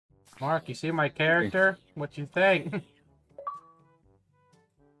Mark, you see my character? What you think?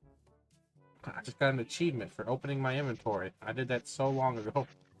 I just got an achievement for opening my inventory. I did that so long ago.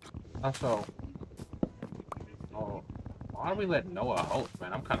 Also, oh, why don't we let Noah host,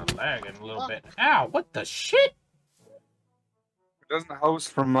 man? I'm kind of lagging a little bit. Ow, what the shit? It doesn't host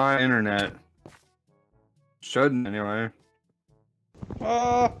from my internet. Shouldn't, anyway.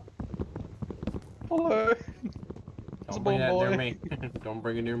 Hello. Don't bring that near me. Don't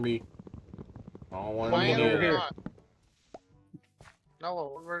bring it near me. I don't want Why to am be I near. not?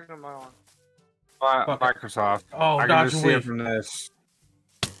 Noah, what version am I on? Microsoft. Oh, I can dodge just away. see it from this.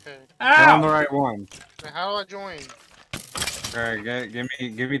 Okay. You're on the Ow! right one. Now, how do I join? Alright,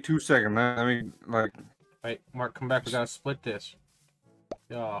 give me 2 seconds. Let me like. Wait, Mark, come back. We gotta split this.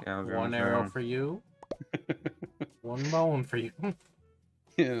 Yeah, I was one gonna arrow say. for you. One bone for you.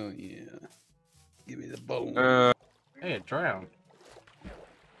 Hell yeah. Give me the bone. Hey, it drowned.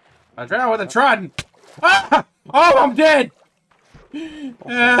 I drowned with a trident. Ah! Oh, I'm dead.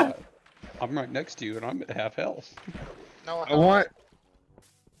 Ah! I'm right next to you and I'm at half health. Noah, I want.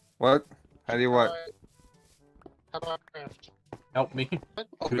 What? How do you what? How do I craft? Help me.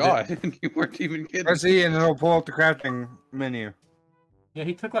 Oh Who god, you weren't even kidding. Press E and it'll pull up the crafting menu. Yeah,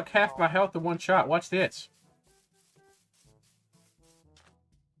 he took like half my health in one shot. Watch this.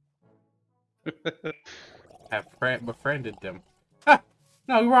 Have befriended them. Ah!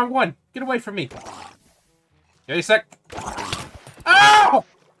 No, wrong one. Get away from me. Get a sec. Ow!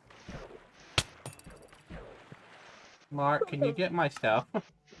 Mark, can you get my stuff?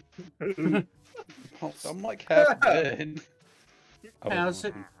 Oh, I'm like half dead. How's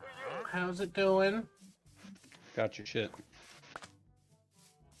it? How's it doing? Got your shit.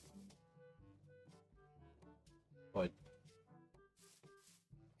 What?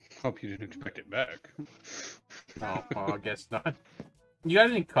 Hope you didn't expect it back. Oh, well, I guess not. You got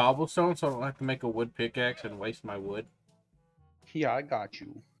any cobblestone so I don't have to make a wood pickaxe and waste my wood? Yeah, I got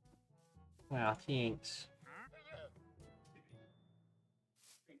you. Wow, thanks.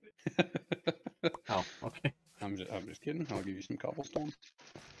 Oh, okay. I'm just kidding. I'll give you some cobblestone.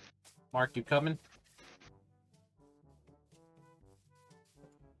 Mark, you coming?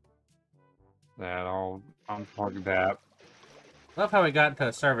 That'll unplug that. Love how we got into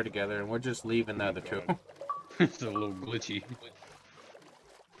a server together and we're just leaving the other two. It's a little glitchy.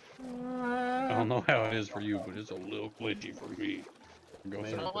 I don't know how it is for you, but it's a little glitchy for me. Go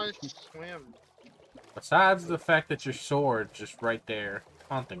Man. How do I through. swim? Besides the fact that your sword's just right there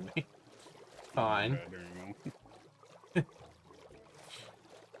taunting me. Fine. Okay, there you go.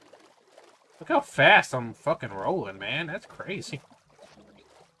 Look how fast I'm fucking rolling, man. That's crazy.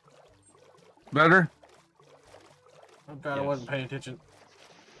 Better? Oh god, I Yes. wasn't paying attention.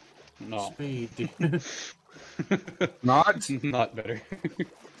 No. Speed. Not? Not better.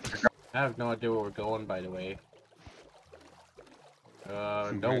 I have no idea where we're going, by the way.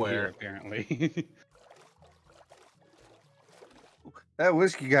 Right Nowhere. here, apparently. That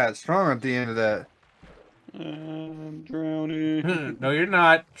whiskey got strong at the end of that. I'm drowning. No, you're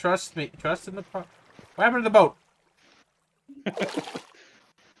not. Trust me. Trust in the What happened to the boat?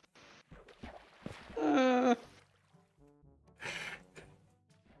 I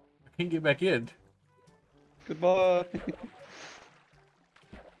can't get back in. Goodbye.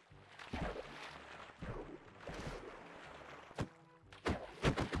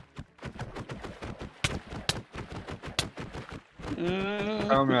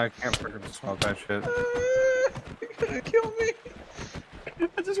 Tell me I can't freaking stop that shit. You're gonna kill me.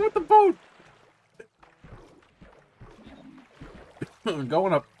 I just want the boat.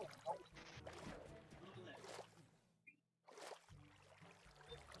 Going up.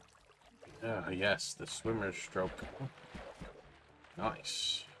 Ah, yes, the swimmer's stroke.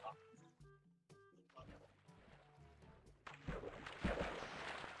 Nice.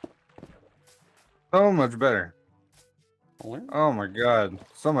 So much better. Where? Oh my god.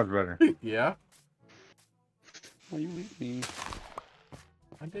 So much better. Yeah, Why you leave me?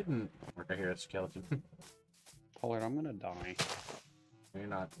 I didn't. Look, I hear a skeleton. Pollard, I'm gonna die. You're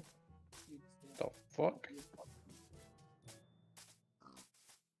not. The fuck?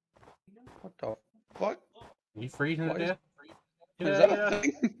 What the fuck? You freezing to Why is- death? Is that a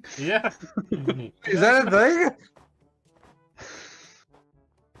thing? Yeah. Is that a thing?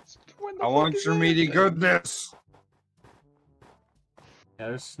 When the I fuck want is your that a meaty thing? goodness. Yeah,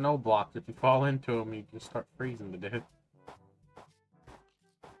 there's snow blocks. If you fall into them, you just start freezing to death.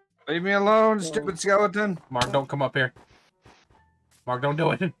 Leave me alone, stupid skeleton. Mark, don't come up here. Mark, don't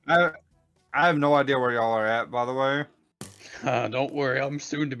do it. I have no idea where y'all are at, by the way. Don't worry, I'm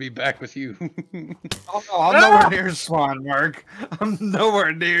soon to be back with you. Oh, I'm nowhere near spawn, Mark. I'm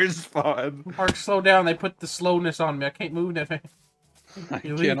nowhere near spawn. Mark, slow down. They put the slowness on me. I can't move that fast. I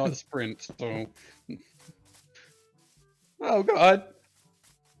You leave- cannot sprint, so... Oh, God.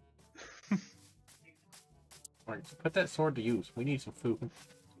 Mark, put that sword to use. We need some food.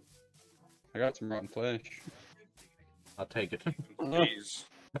 I got some rotten flesh. I'll take it. Jeez.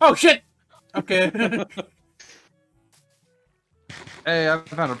 Oh, shit! Okay. Hey, I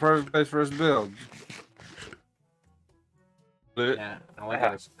found a perfect place for us to build. Yeah, all I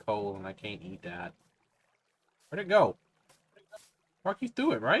got is coal, and I can't eat that. Where'd it go? Mark, you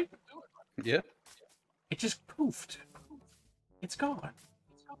threw it, right? Yeah. It just poofed. It's gone.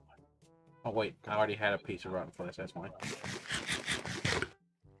 Oh, wait. I already had a piece of rotten flesh. That's why.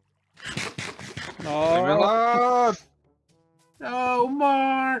 Leave me No. alone! No,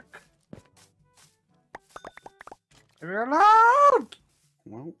 Mark! Leave me alone!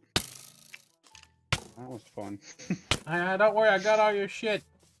 Well, that was fun. Don't worry. I got all your shit.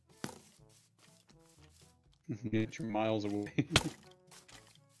 Get your miles away.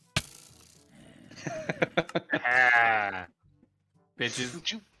 Ah. Bitches.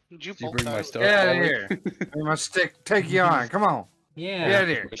 Did you Did you bolt bring my out? stuff? Get out of Polly? here. Bring my stick. Take you on. Come on. Yeah. Get out of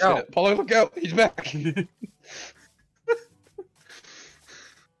here. Oh, Go. shit. Polly, look out! He's back!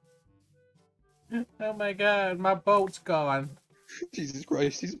 Oh my god, my boat's gone. Jesus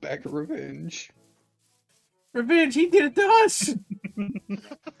Christ, he's back to revenge. Revenge, he did it to us!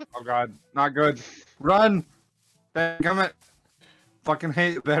 Oh god. Not good. Run! Come it. Fucking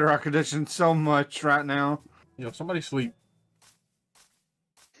hate Bedrock Edition so much right now. Yo, somebody sleep.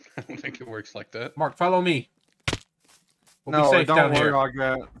 I don't think it works like that. Mark, follow me. We'll be No, safe don't down worry here. like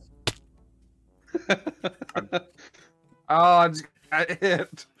that. Oh, I just got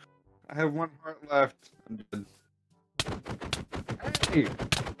hit. I have one heart left. I'm dead. Hey. What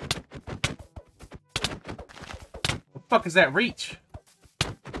the fuck is that reach?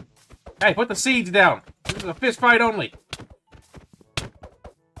 Hey, put the seeds down. This is a fist fight only.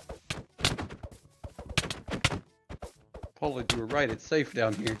 Polly, you were right, it's safe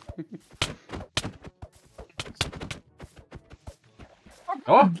down here.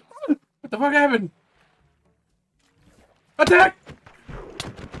 Oh, what the fuck happened? Attack!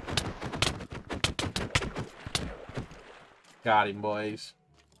 Got him, boys.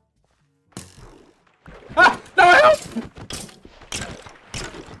 Ah! No help!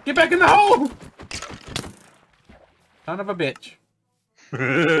 Get back in the hole! Son of a bitch.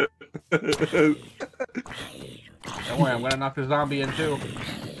 Don't worry, I'm gonna knock the zombie in too.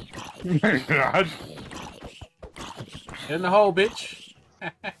 God. Get in the hole, bitch.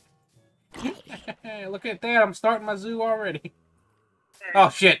 Look at that, I'm starting my zoo already. Oh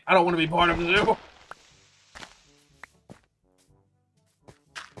shit, I don't want to be part of the zoo.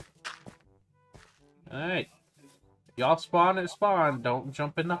 Alright. Y'all spawn at spawn, don't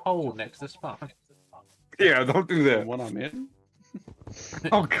jump in the hole next to spawn. Yeah, don't do The that. one I'm in?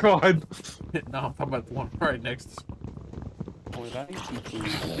 Oh god. No, I'm talking about the one right next to spawn. Polly, that ain't some food. I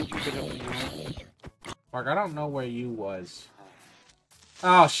think you could help me out. Mark, I don't know where you was.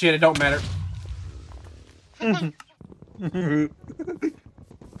 Oh shit, it don't matter.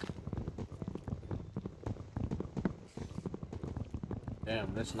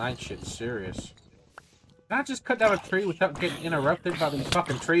 Damn, this night shit's serious. Can I just cut down a tree without getting interrupted by these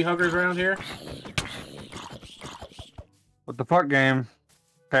fucking tree huggers around here? What the fuck, game?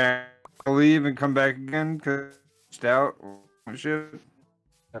 Can I leave and come back again? Cause it's out. Shit.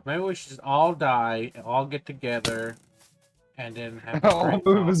 Maybe we should just all die and all get together and then have a I'll great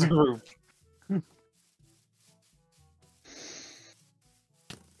move as a time. group.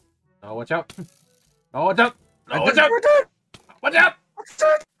 Oh, watch out. Oh, watch out. Oh, watch out. Watch out.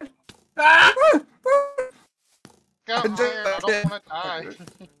 Ah! Go, I Iron, did- I don't want to die.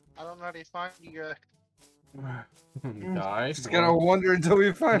 I don't know how to find you guys. Die. Just gotta wonder until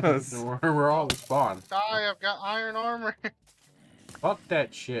we find us. We're all spawned. Die, I've got iron armor. Fuck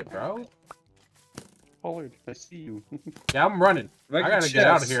that shit, bro. Polly, I see you. Yeah, I'm running. Make I a gotta get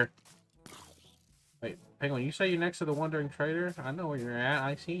out of chest. here. Wait, Penguin, you say you're next to the Wandering Trader? I know where you're at.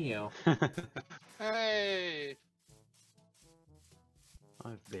 I see you. Hey,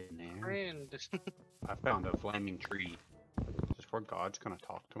 I've been there. friend. I found a flaming tree. Is this where God's gonna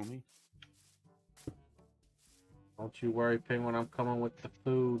talk to me? Don't you worry, Penguin. I'm coming with the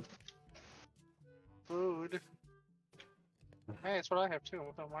food. Food. Hey, that's what I have too.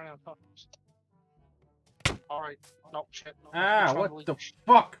 I'm right on top. Alright. No, shit. No, Ah, I'm trying what to the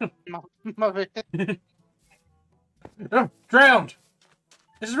fuck? leave. My bad. Oh, drowned!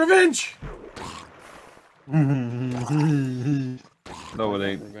 This is revenge! No, it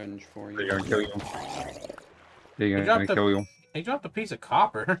ain't. Revenge for They're you. gonna kill you. They're He gonna dropped kill a you. he dropped a piece of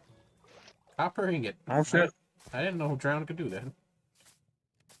copper. Copper ingot. Oh shit. I didn't know drown could do that.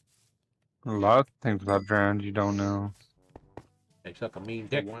 A lot of things about drowned you don't know. They suck a mean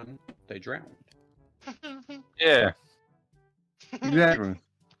The dick. one they drowned. Yeah, exactly.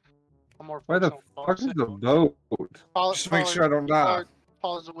 I'm more Where the focused on fuck is Paul. the boat? Paul, Just make sure I don't die.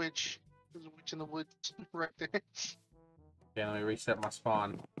 Paul's a witch. There's a witch in the woods right there. Okay, let me reset my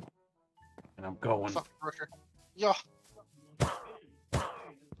spawn. And I'm going. Fuck Rusher. Yo.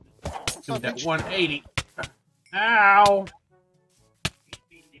 Do that 180. Ow!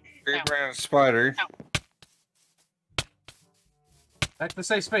 Great brown spider. Back to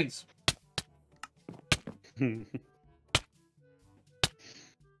safe space.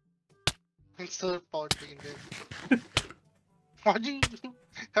 Instead of Paul taking damage. Why'd you?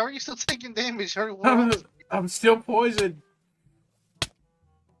 How are you still taking damage? How are you? I'm still poisoned.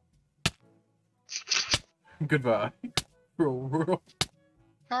 Goodbye. Bro.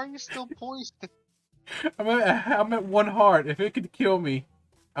 How are you still poisoned? I'm at 1 heart. If it could kill me,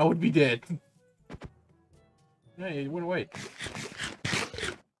 I would be dead. Hey, it went away.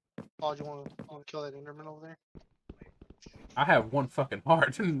 Paul, do you want to kill that Enderman over there? I have 1 fucking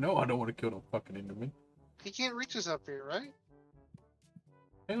heart. No, I don't want to kill no fucking Enderman. He can't reach us up here, right?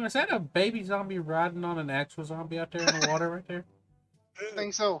 Hey, is that a baby zombie riding on an actual zombie out there in the water right there? I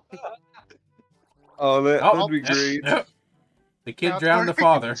think so. Oh, that'd Oh, be great. The kid Now it's drowned the working.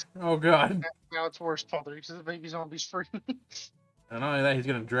 father. Oh god. Now it's worse, Paul. He says the baby zombie's free. And not only that, he's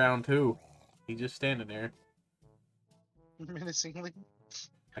gonna drown too. He's just standing there. Menacingly.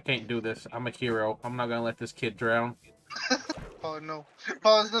 I can't do this. I'm a hero. I'm not gonna let this kid drown. Oh no.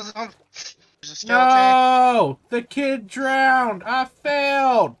 Paul, there's a skeleton. No! The kid drowned! I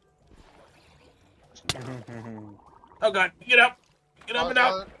failed! Oh god, get up! Get up and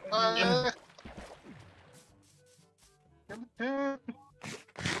out! I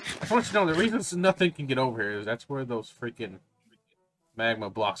want you to know the reason nothing can get over here is that's where those freaking magma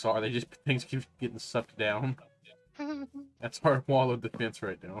blocks are. They just things keep getting sucked down. That's our wall of defense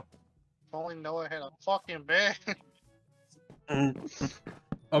right now. If only Noah had a fucking bed.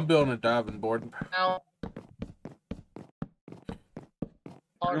 I'm building a diving board. Now.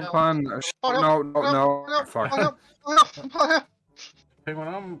 Oh, You're no. fine. Oh, No. Fuck. Oh, no.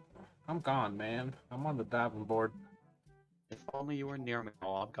 Penguin, I'm gone, man. I'm on the diving board. If only you were near me.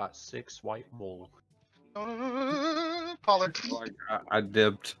 Oh, I've got 6 white wool. Pollard. Like, I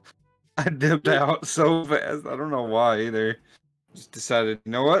dipped. I dipped out so fast. I don't know why either. Just decided,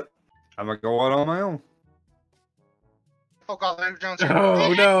 you know what? I'm gonna go out on my own. Oh god, there's Jones here.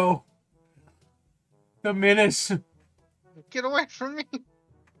 Oh no! The menace! Get away from me.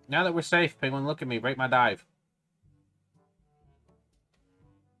 Now that we're safe, Penguin, look at me. Break my dive.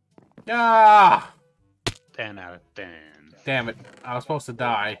 Ah! 10 out of 10. Damn it. I was supposed to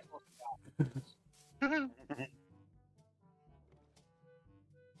die.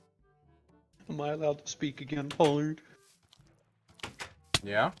 Am I allowed to speak again, Pollard?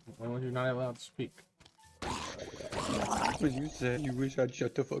 Yeah? When was you not allowed to speak? When you said you wish I'd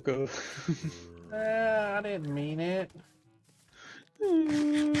shut the fuck up. I didn't mean it.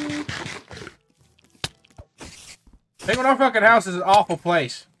 Penguin, our fucking house is an awful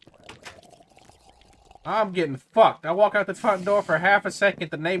place. I'm getting fucked. I walk out the front door for half a second,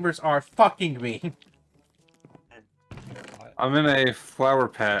 the neighbors are fucking me. I'm in a flower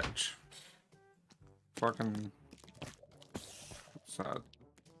patch. Fucking. What's that?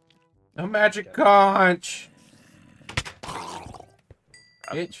 A magic conch.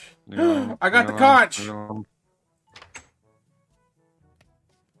 Bitch. Yeah, I got the yeah, conch. yeah.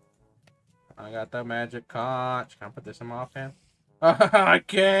 I got the magic conch. Can I put this in my offhand? I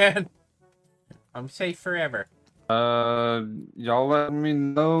can. I'm safe forever. Y'all let me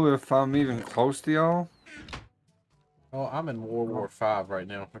know if I'm even close to y'all. Oh, I'm in World War V right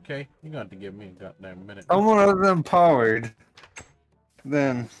now, okay? You're going to have to give me a goddamn minute. Someone other than Pollard. I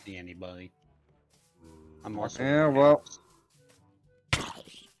Then. don't see anybody. I'm also. Yeah, well.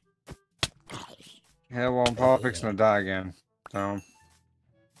 Yeah, well, I'm probably fixing to die again. So.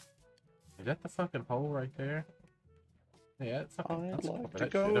 Is that the fucking hole right there? Yeah, that's fucking... I'd let's like cover to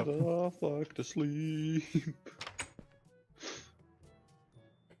that go shit up. off like to sleep.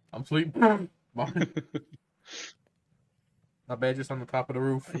 I'm sleeping. My bed just on the top of the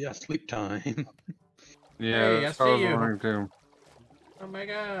roof. Yeah, sleep time. Yeah, Hey, that's I what I see was you. wondering too. Oh my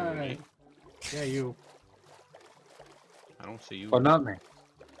god. Yeah, you. I don't see you. But not me.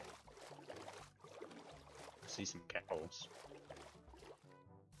 I see some cows.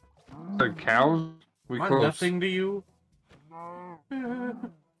 The cows? We Am I close. nothing to you? I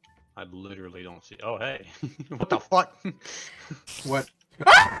literally don't see. Oh, hey. What the fuck? What?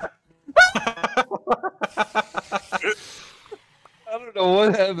 I don't know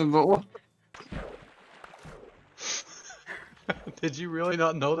what happened, but what? Did you really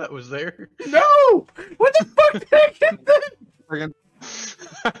not know that was there? No! What the fuck did I get then? Friggin-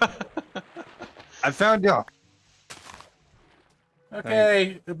 I found y'all.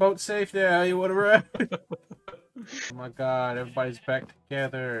 Okay, the boat's safe now. You want to run? Oh my god, everybody's back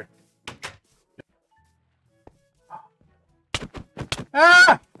together.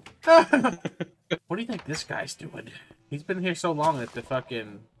 Ah! What do you think this guy's doing? He's been here so long that the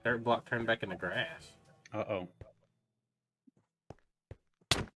fucking dirt block turned back into grass. Uh-oh.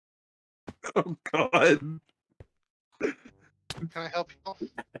 Oh God. Can I help you?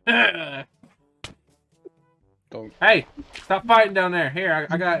 Don't. Hey, stop fighting down there. Here,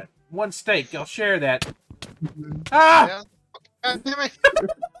 I got one steak. I'll share that. Ah! Yeah. God damn it!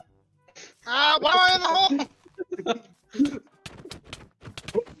 Ah, why am I in the hole?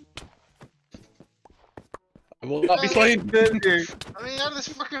 I will not be slain. Let me out of this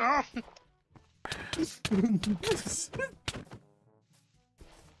fucking hole.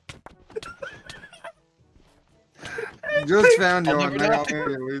 Just found I'll y'all. never Now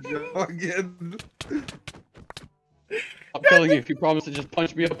know. again. I'm telling you, if you promise to just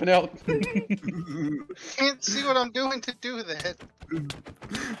punch me up and out. Can't see what I'm doing to do that.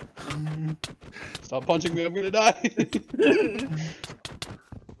 Stop punching me, I'm gonna die.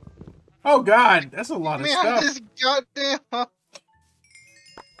 Oh god, that's a lot of Let me out of stuff. this goddamn hole.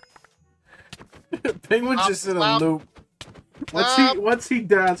 Penguin's just in a Stop. loop. Stop. Once he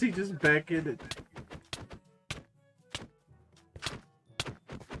dies, he just back in it.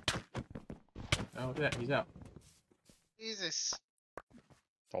 Oh yeah, he's out. Jesus.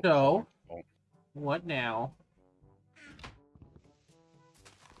 So, what now?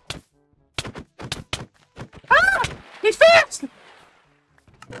 Ah! He's fast!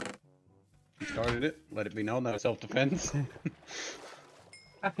 You started it. Let it be known that was self-defense.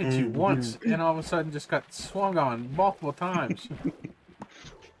 I hit you once, and all of a sudden just got swung on multiple times.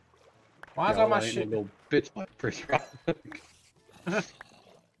 Why is all my shit... Little bits like pretty rock.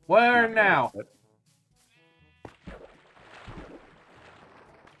 Where now?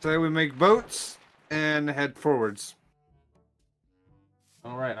 So we make boats and head forwards.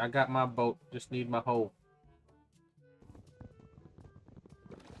 Alright, I got my boat. Just need my hoe.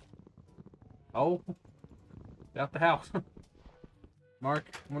 Oh? Out the house. Mark,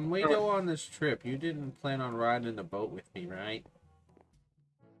 when we go on this trip, you didn't plan on riding the boat with me, right?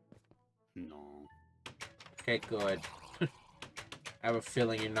 No. Okay, good. I have a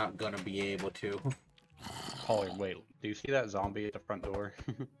feeling you're not gonna be able to. Polly, wait. Do you see that zombie at the front door?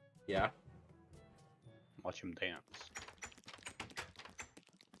 Yeah. Watch him dance.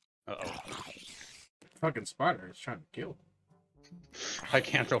 Uh-oh. Fucking spider is trying to kill. I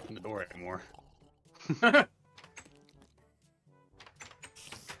can't open the door anymore. Oh,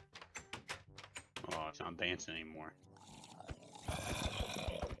 it's not dancing anymore.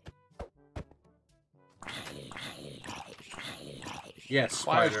 Yes,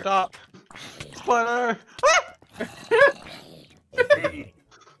 Fire, spider. stop! Spider!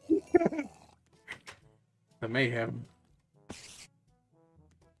 The mayhem.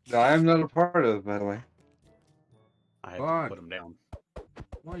 I am not a part of it, by the way. I had Come to on. put him down.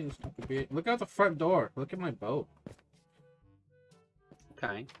 Why you stupid bitch? Look out the front door. Look at my boat.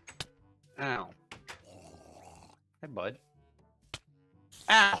 Okay. Ow. Hey, bud.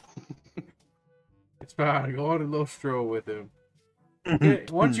 Ow! It's fine. Go on a little stroll with him. Yeah,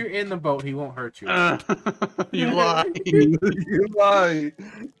 once you're in the boat, he won't hurt you. You lie. You lie.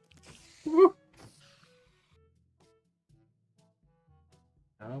 Woo.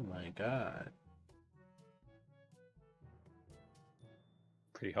 Oh my god.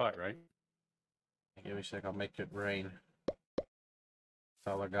 Pretty hot, right? Give me a sec, I'll make it rain. That's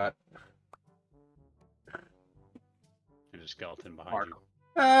all I got. There's a skeleton behind Mark. you.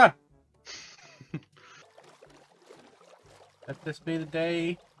 Ah! Let this be the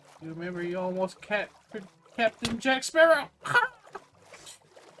day you remember you almost captured Captain Jack Sparrow! I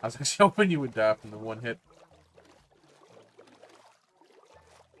was actually hoping you would die from the one hit.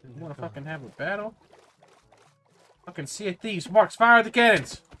 You wanna fucking have a battle? Fucking Sea of Thieves, Marks, fire the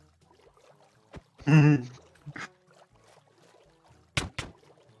cannons!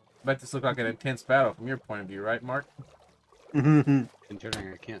 Bet this looked like an intense battle from your point of view, right, Mark?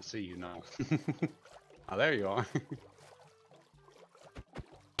 Considering I can't see you now. Oh, there you are.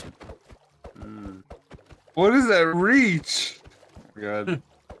 What is that reach? Oh, God.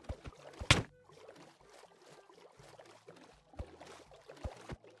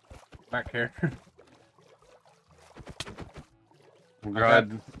 Back here. Oh,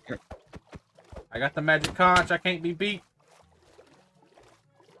 God. I got the magic conch. I can't be beat.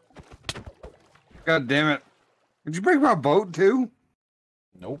 God damn it. Did you break my boat too?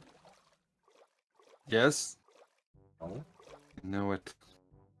 Nope. Yes. No. I know it.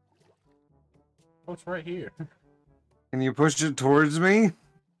 Oh, it's right here. Can you push it towards me?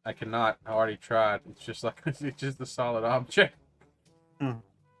 I cannot. I already tried. It's just like it's just a solid object. Hmm.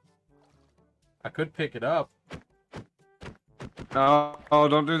 I could pick it up. No. Oh,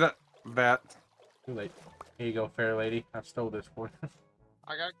 don't do that. That. Too late. Here you go, fair lady. I stole this for you.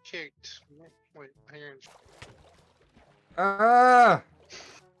 I got kicked. Wait, here. Ah!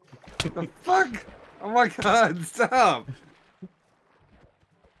 The fuck? Oh my God! Stop!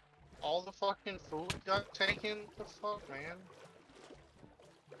 All the fucking food got taken? The fuck, man?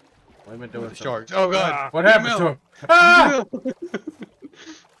 What have you been doing? The to sharks. Oh god. What happened to him? Ah!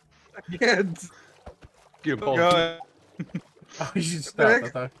 I can't. Get him, Oh Paul. God. Oh, you should stop. I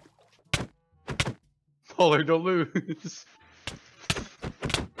thought. Polar, don't lose.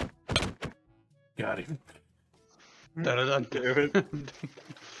 Got him. Dun-dun-dun.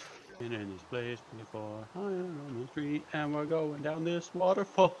 Been in this place before, high on the street, and we're going down this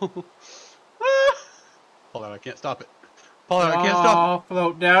waterfall. Ah! Polar, I can't stop it. Polar, I can't stop Oh,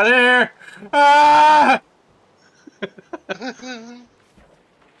 float down here. Ah! Ugh.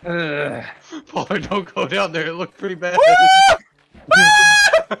 it. Polar, don't go down there. It looks pretty bad.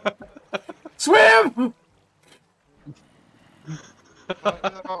 Swim!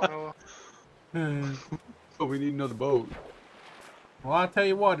 Oh, But we need another boat. Well, I'll tell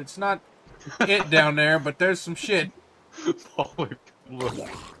you what, it's not it down there, but there's some shit. Polar, look.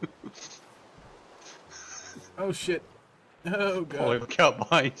 Oh, shit. Oh, Polar, God. look out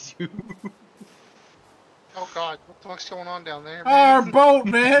behind you. oh god, what the fuck's going on down there, Our man? boat,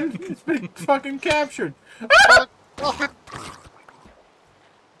 man! It's been fucking captured. Oh,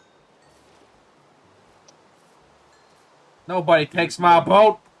 Nobody takes my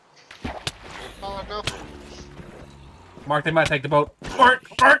boat. oh, no. Mark, they might take the boat. Mark!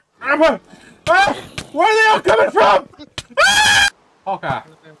 Ah! Where are they all coming from? Ah! Okay.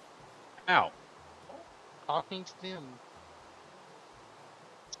 Ow. Talking to them.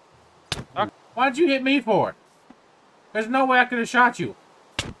 Why'd you hit me for? There's no way I could have shot you.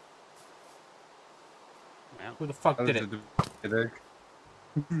 Well, Who the fuck did it?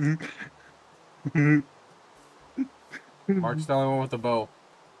 Mark's the only one with the bow.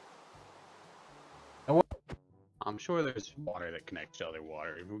 I'm sure there's water that connects to other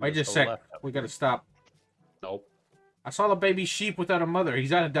water. If we Wait go just a to the sec. left, We gotta stop. Nope. I saw the baby sheep without a mother.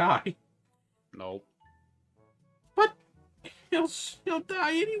 He's gotta die. Nope. But he'll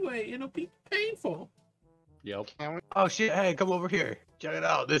die anyway. It'll be painful. Yep. Can we? Oh shit, hey, come over here. Check it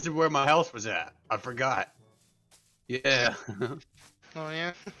out. This is where my house was at. I forgot. Yeah. Oh,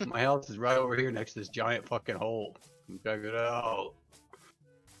 yeah? My house is right over here next to this giant fucking hole. Check it out.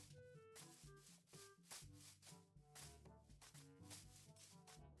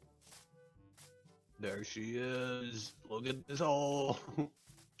 There she is. Look at this hole.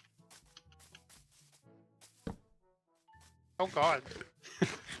 Oh god.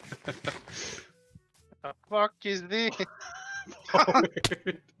 The fuck is this?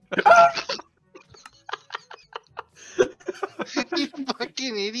 You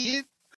fucking idiot.